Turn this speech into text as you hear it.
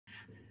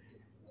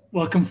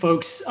Welcome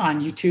folks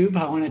on YouTube.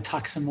 I want to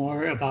talk some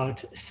more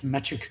about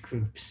symmetric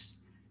groups.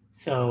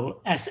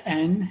 So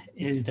Sn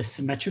is the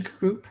symmetric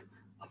group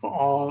of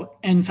all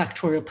n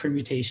factorial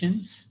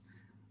permutations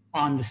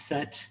on the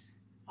set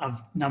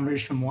of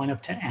numbers from 1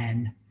 up to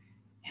n.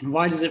 And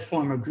why does it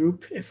form a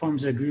group? It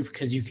forms a group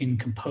because you can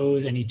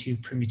compose any two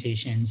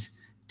permutations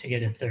to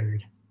get a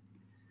third.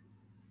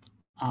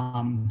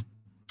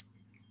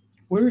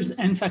 Where is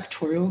n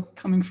factorial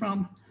coming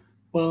from?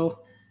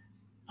 Well,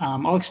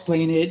 I'll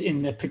explain it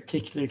in the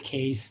particular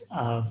case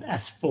of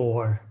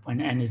S4 when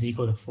n is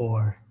equal to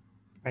 4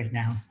 right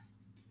now.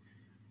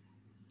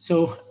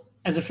 So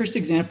as a first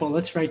example,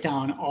 let's write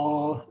down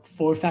all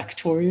 4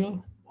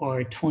 factorial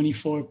or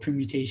 24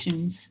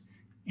 permutations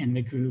in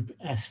the group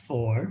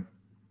S4.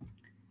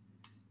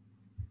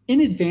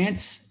 In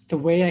advance, the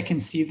way I can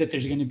see that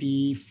there's going to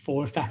be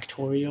 4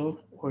 factorial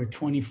or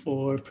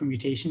 24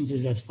 permutations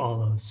is as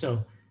follows.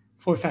 So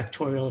 4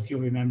 factorial, if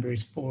you'll remember,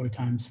 is 4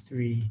 times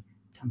 3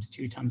 times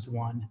 2 times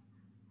 1,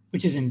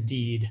 which is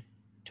indeed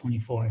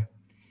 24.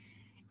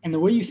 And the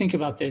way you think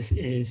about this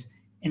is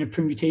in a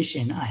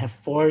permutation, I have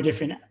 4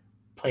 different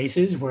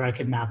places where I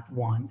could map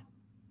 1.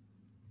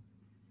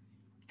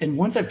 Then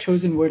once I've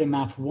chosen where to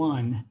map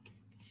 1,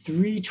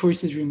 3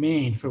 choices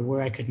remain for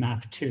where I could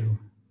map 2.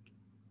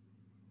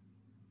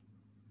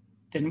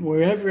 Then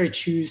wherever I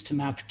choose to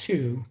map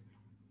 2,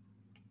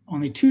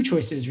 only 2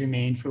 choices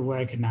remain for where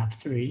I could map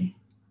 3.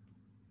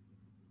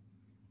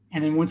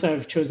 And then once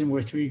I've chosen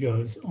where 3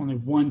 goes, only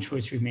 1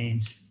 choice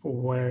remains for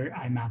where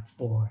I map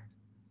 4.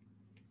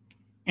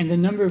 And the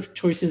number of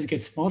choices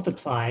gets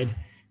multiplied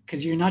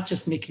because you're not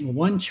just making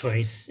 1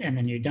 choice and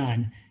then you're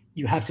done.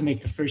 You have to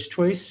make the first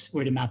choice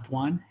where to map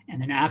 1. And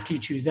then after you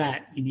choose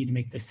that, you need to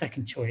make the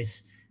second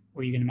choice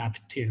where you're going to map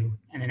 2.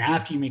 And then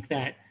after you make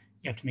that,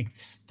 you have to make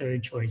this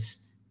third choice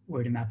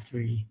where to map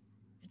 3,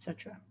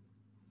 etc.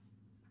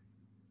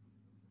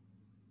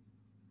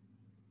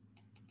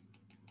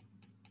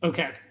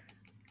 Okay.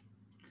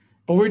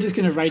 But we're just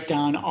going to write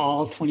down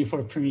all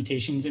 24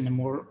 permutations in a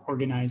more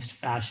organized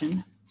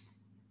fashion.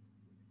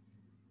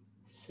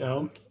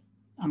 So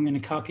I'm going to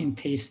copy and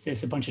paste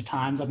this a bunch of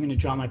times. I'm going to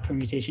draw my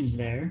permutations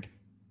there.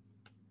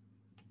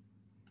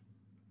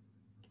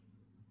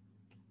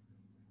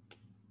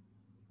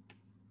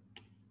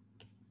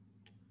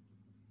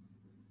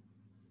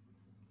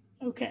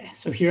 Okay,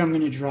 so here I'm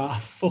going to draw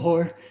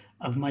 4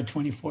 of my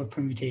 24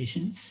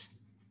 permutations.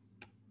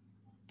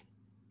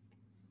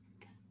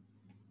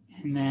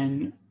 And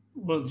then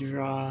we'll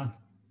draw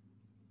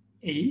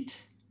 8,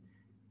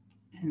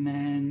 and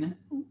then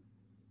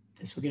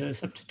this will get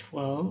us up to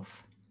 12.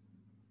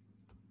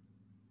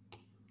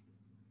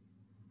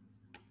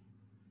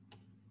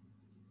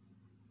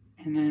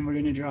 And then we're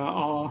going to draw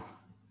all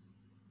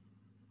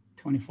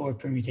 24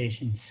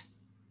 permutations.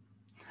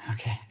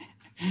 Okay,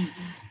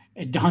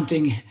 a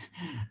daunting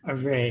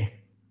array.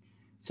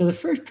 So the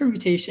first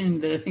permutation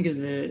that I think is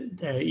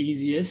the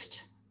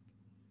easiest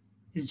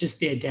is just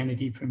the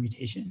identity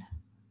permutation.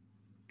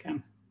 Okay.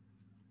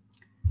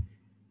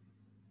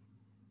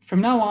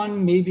 From now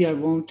on, maybe I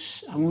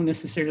won't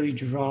necessarily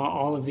draw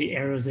all of the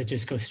arrows that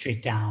just go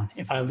straight down.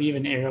 If I leave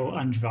an arrow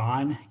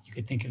undrawn, you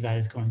could think of that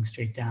as going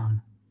straight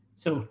down.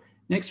 So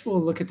next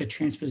we'll look at the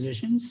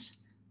transpositions.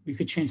 We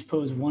could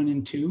transpose 1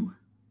 and 2.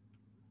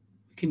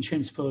 We can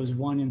transpose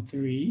 1 and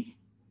 3.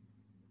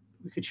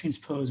 We could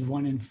transpose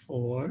 1 and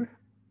 4.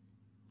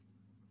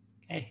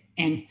 Okay,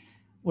 and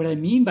what I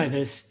mean by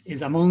this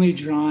is I'm only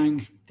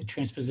drawing the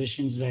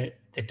transpositions that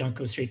don't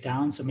go straight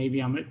down. So maybe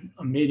I'm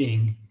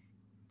omitting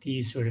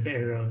these sort of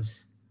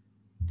arrows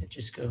that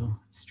just go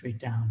straight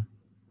down.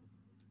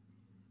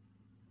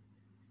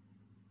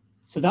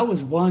 So that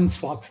was 1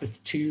 swapped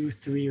with 2,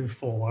 3, or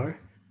 4.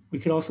 We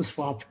could also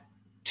swap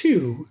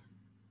 2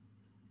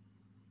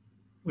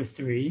 with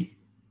 3,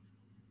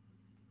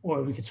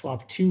 or we could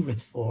swap 2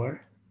 with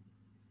 4.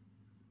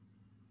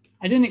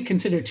 I didn't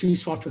consider 2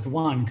 swapped with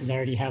 1 because I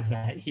already have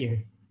that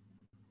here.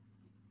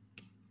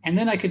 And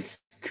then I could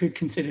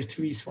consider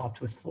 3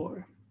 swapped with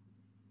 4.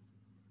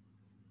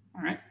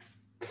 All right.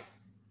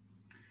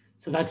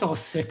 So that's all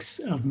 6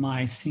 of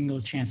my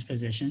single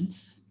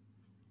transpositions.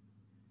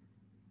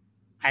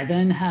 I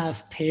then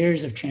have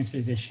pairs of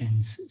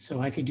transpositions.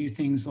 So I could do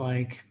things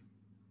like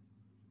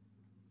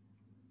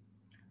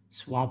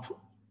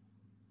swap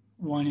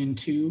 1 and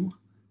 2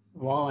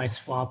 while I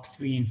swap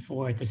 3 and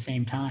 4 at the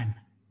same time.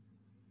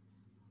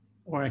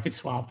 Or I could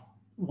swap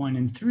 1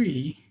 and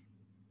 3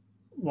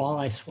 while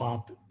I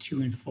swap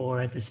 2 and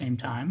 4 at the same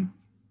time.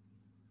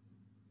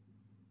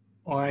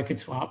 Or I could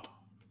swap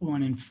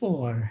 1 and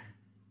 4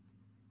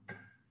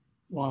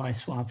 while I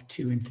swap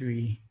 2 and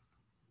 3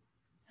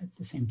 at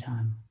the same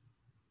time.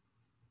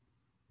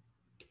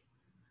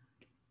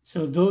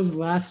 So those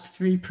last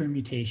 3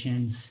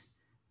 permutations,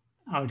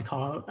 I would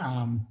call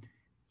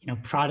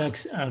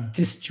products of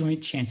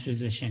disjoint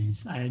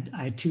transpositions. I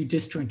had 2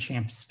 disjoint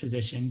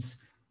transpositions,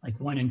 like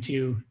 1 and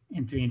 2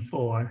 and 3 and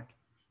 4.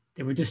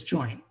 They were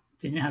disjoint.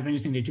 They didn't have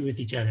anything to do with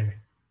each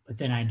other, but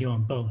then I do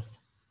them both.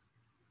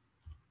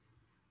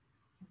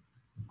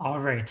 All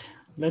right,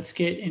 let's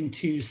get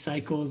into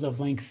cycles of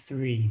length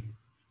 3.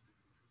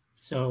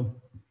 So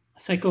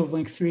a cycle of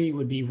length 3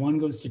 would be 1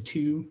 goes to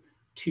 2,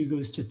 2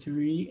 goes to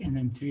 3, and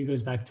then 3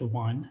 goes back to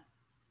 1.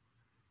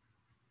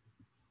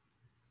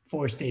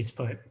 4 stays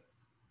put.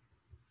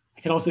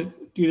 I could also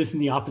do this in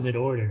the opposite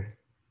order.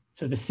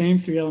 So the same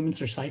 3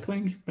 elements are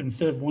cycling, but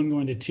instead of 1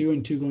 going to 2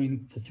 and 2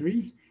 going to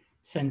 3,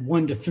 send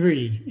 1 to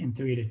 3 and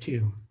 3 to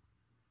 2.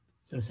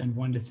 So send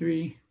 1 to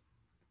 3,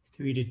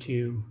 3 to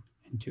 2,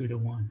 and 2 to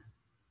 1.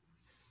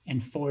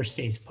 And 4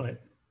 stays put.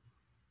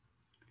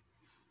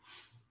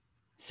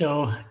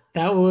 So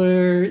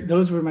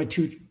those were my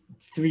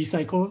 3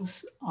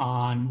 cycles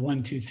on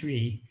 1, 2,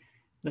 3.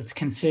 Let's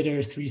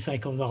consider 3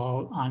 cycles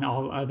on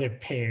all other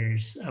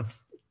pairs of,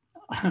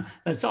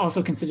 let's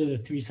also consider the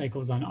 3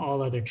 cycles on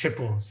all other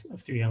triples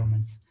of 3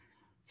 elements.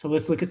 So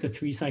let's look at the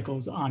 3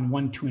 cycles on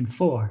 1, 2, and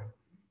 4.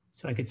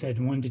 So I could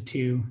send 1 to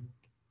 2,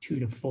 2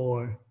 to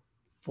 4,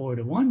 4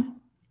 to 1,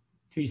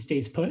 3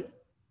 stays put,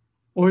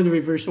 or the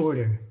reverse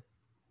order,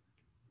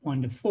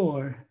 1 to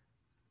 4,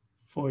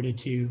 4 to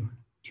 2,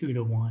 2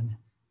 to 1,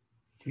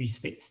 3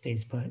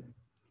 stays put.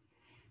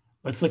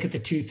 Let's look at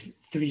the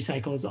 3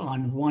 cycles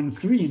on 1,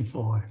 3, and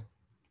 4.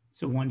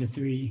 So 1 to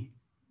 3,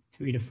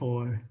 3 to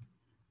 4,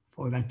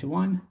 4 back to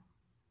 1,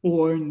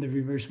 or in the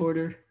reverse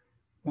order,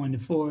 1 to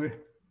 4,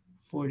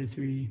 4 to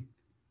 3,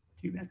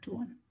 3 back to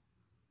 1.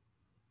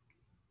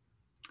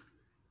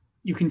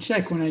 You can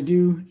check when I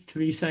do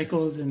 3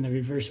 cycles in the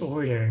reverse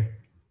order,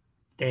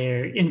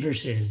 they're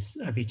inverses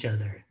of each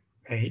other,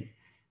 right?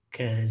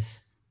 Because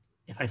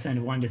if I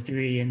send 1 to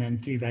 3 and then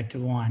 3 back to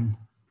 1,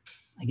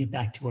 I get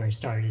back to where I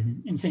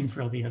started, and same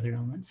for all the other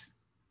elements.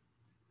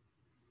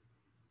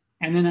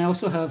 And then I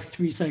also have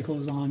 3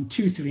 cycles on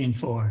 2, 3, and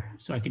 4.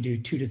 So I could do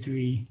 2 to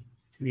 3,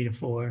 3 to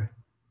 4,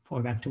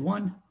 4 back to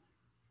 1,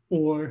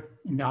 or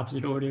in the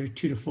opposite order,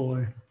 2 to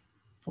 4,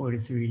 4 to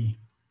 3,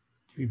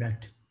 3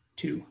 back to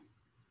 2.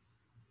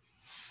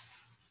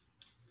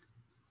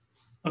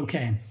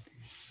 Okay,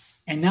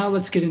 and now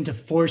let's get into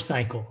 4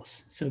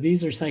 cycles. So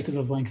these are cycles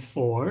of length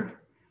 4.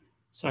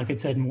 So I could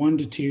send 1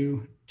 to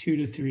 2, 2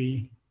 to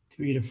 3,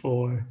 3 to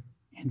 4,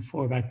 and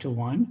 4 back to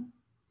 1.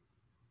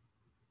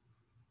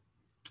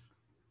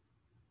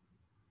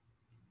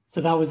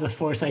 So that was the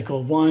 4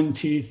 cycle 1,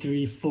 2,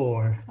 3,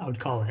 4, I would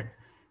call it.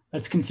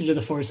 Let's consider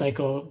the 4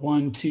 cycle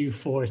 1, 2,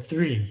 4,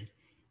 3.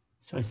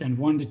 So I send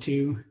 1 to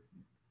 2,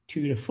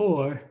 2 to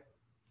 4,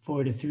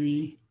 4 to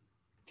 3,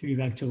 3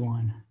 back to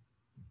 1.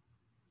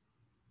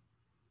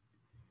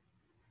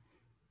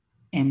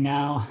 And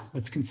now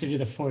let's consider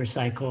the 4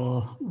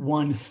 cycle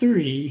 1,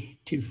 3,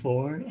 2,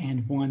 4,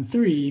 and 1,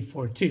 3,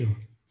 4, 2.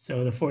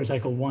 So the 4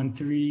 cycle 1,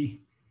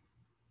 3,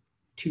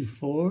 2,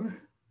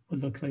 4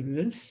 would look like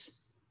this.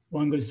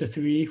 1 goes to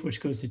 3,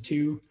 which goes to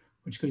 2,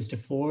 which goes to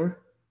 4,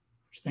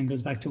 which then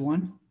goes back to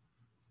 1.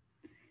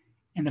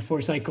 And the 4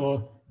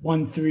 cycle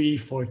 1, 3,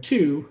 4,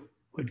 2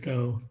 would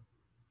go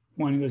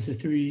 1 goes to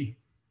 3,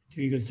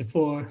 3 goes to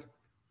 4,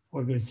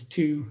 4 goes to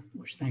 2,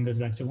 which then goes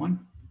back to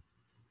 1.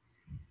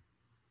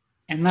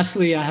 And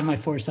lastly, I have my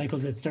 4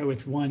 cycles that start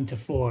with 1 to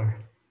 4.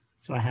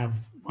 So I have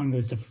 1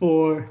 goes to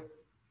 4,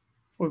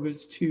 4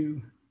 goes to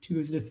 2, 2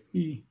 goes to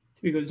 3,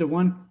 3 goes to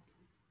 1,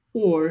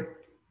 or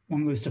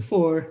 1 goes to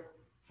 4,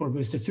 4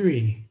 goes to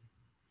 3,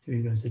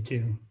 3 goes to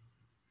 2,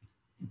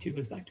 and 2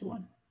 goes back to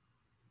 1.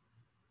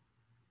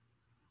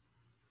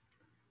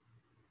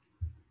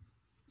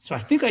 So I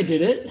think I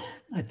did it.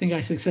 I think I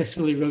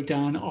successfully wrote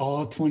down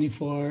all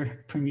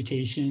 24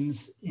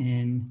 permutations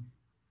in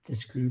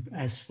this group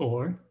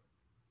S4.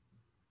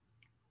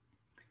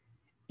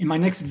 In my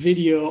next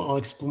video, I'll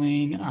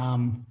explain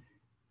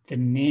the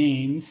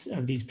names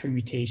of these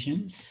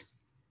permutations.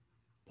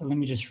 But let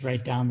me just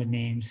write down the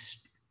names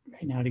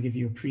right now to give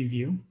you a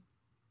preview.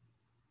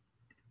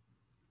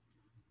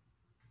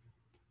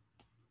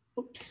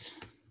 Oops.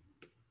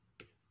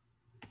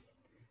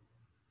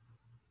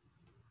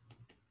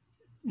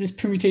 This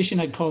permutation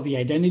I'd call the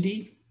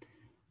identity.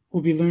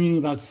 We'll be learning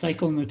about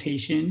cycle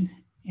notation,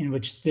 in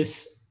which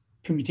this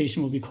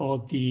permutation will be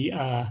called the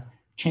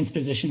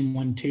transposition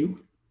 1, 2.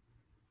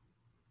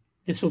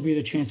 This will be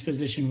the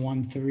transposition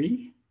 1,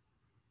 3.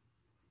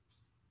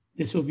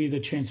 This will be the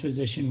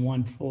transposition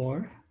 1,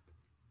 4.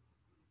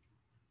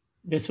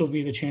 This will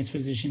be the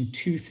transposition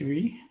 2,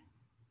 3.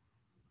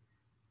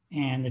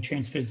 And the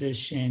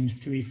transposition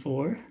 3,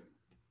 4.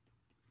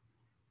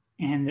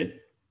 And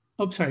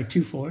the,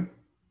 2, 4.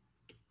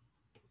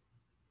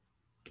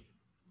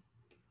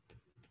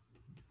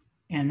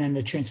 And then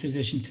the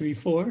transposition 3,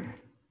 4.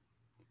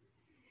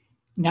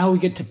 Now we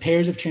get to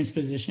pairs of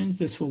transpositions.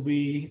 This will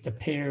be the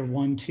pair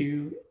 1,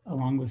 2,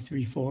 along with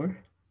 3, 4.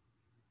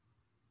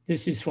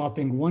 This is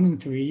swapping 1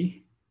 and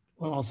 3,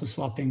 while also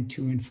swapping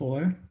 2 and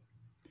 4.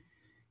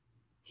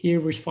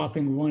 Here we're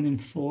swapping 1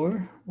 and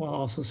 4, while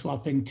also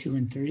swapping 2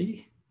 and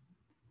 3.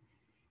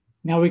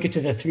 Now we get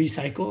to the 3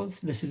 cycles.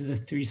 This is the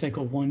 3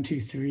 cycle 1,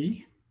 2,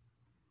 3.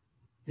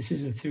 This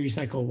is the 3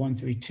 cycle 1,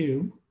 3,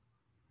 2.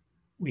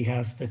 We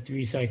have the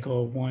 3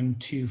 cycle 1,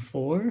 2,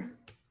 4.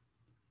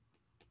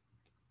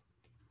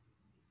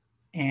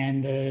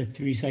 and the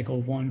 3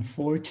 cycle 1,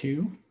 4,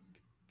 2,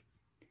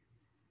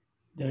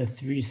 the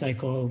 3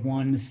 cycle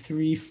 1,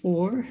 3,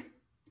 4,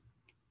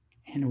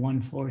 and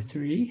 1, 4,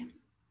 3,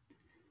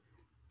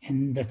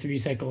 and the 3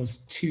 cycles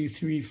 2,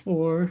 3,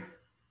 4,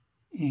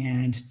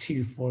 and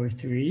 2, 4,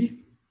 3.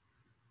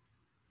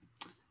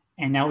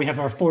 And now we have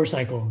our 4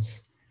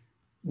 cycles,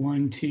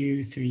 1,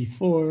 2, 3,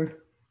 4,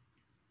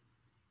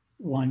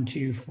 1,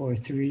 2, 4,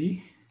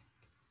 3,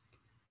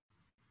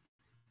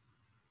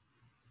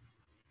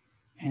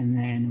 and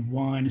then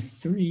 1,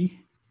 3,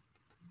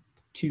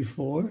 2,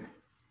 4,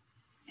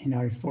 and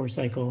our 4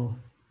 cycle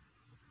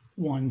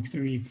 1,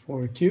 3,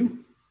 4, 2.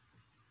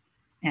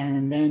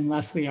 And then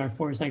lastly, our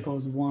 4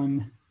 cycles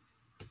 1,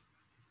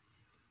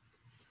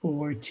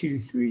 4, 2,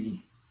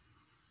 3,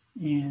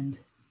 and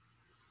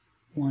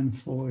 1,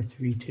 4,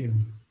 3, 2.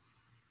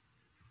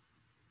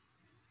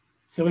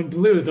 So in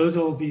blue, those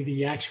will be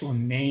the actual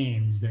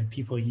names that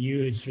people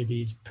use for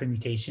these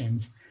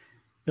permutations.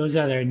 Those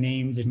are their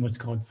names in what's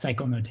called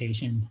cycle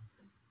notation,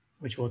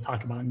 which we'll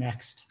talk about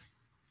next.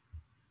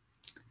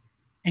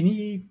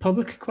 Any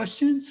public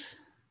questions?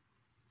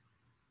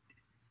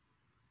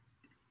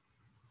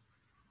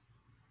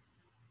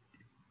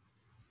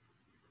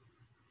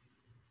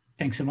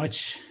 Thanks so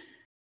much.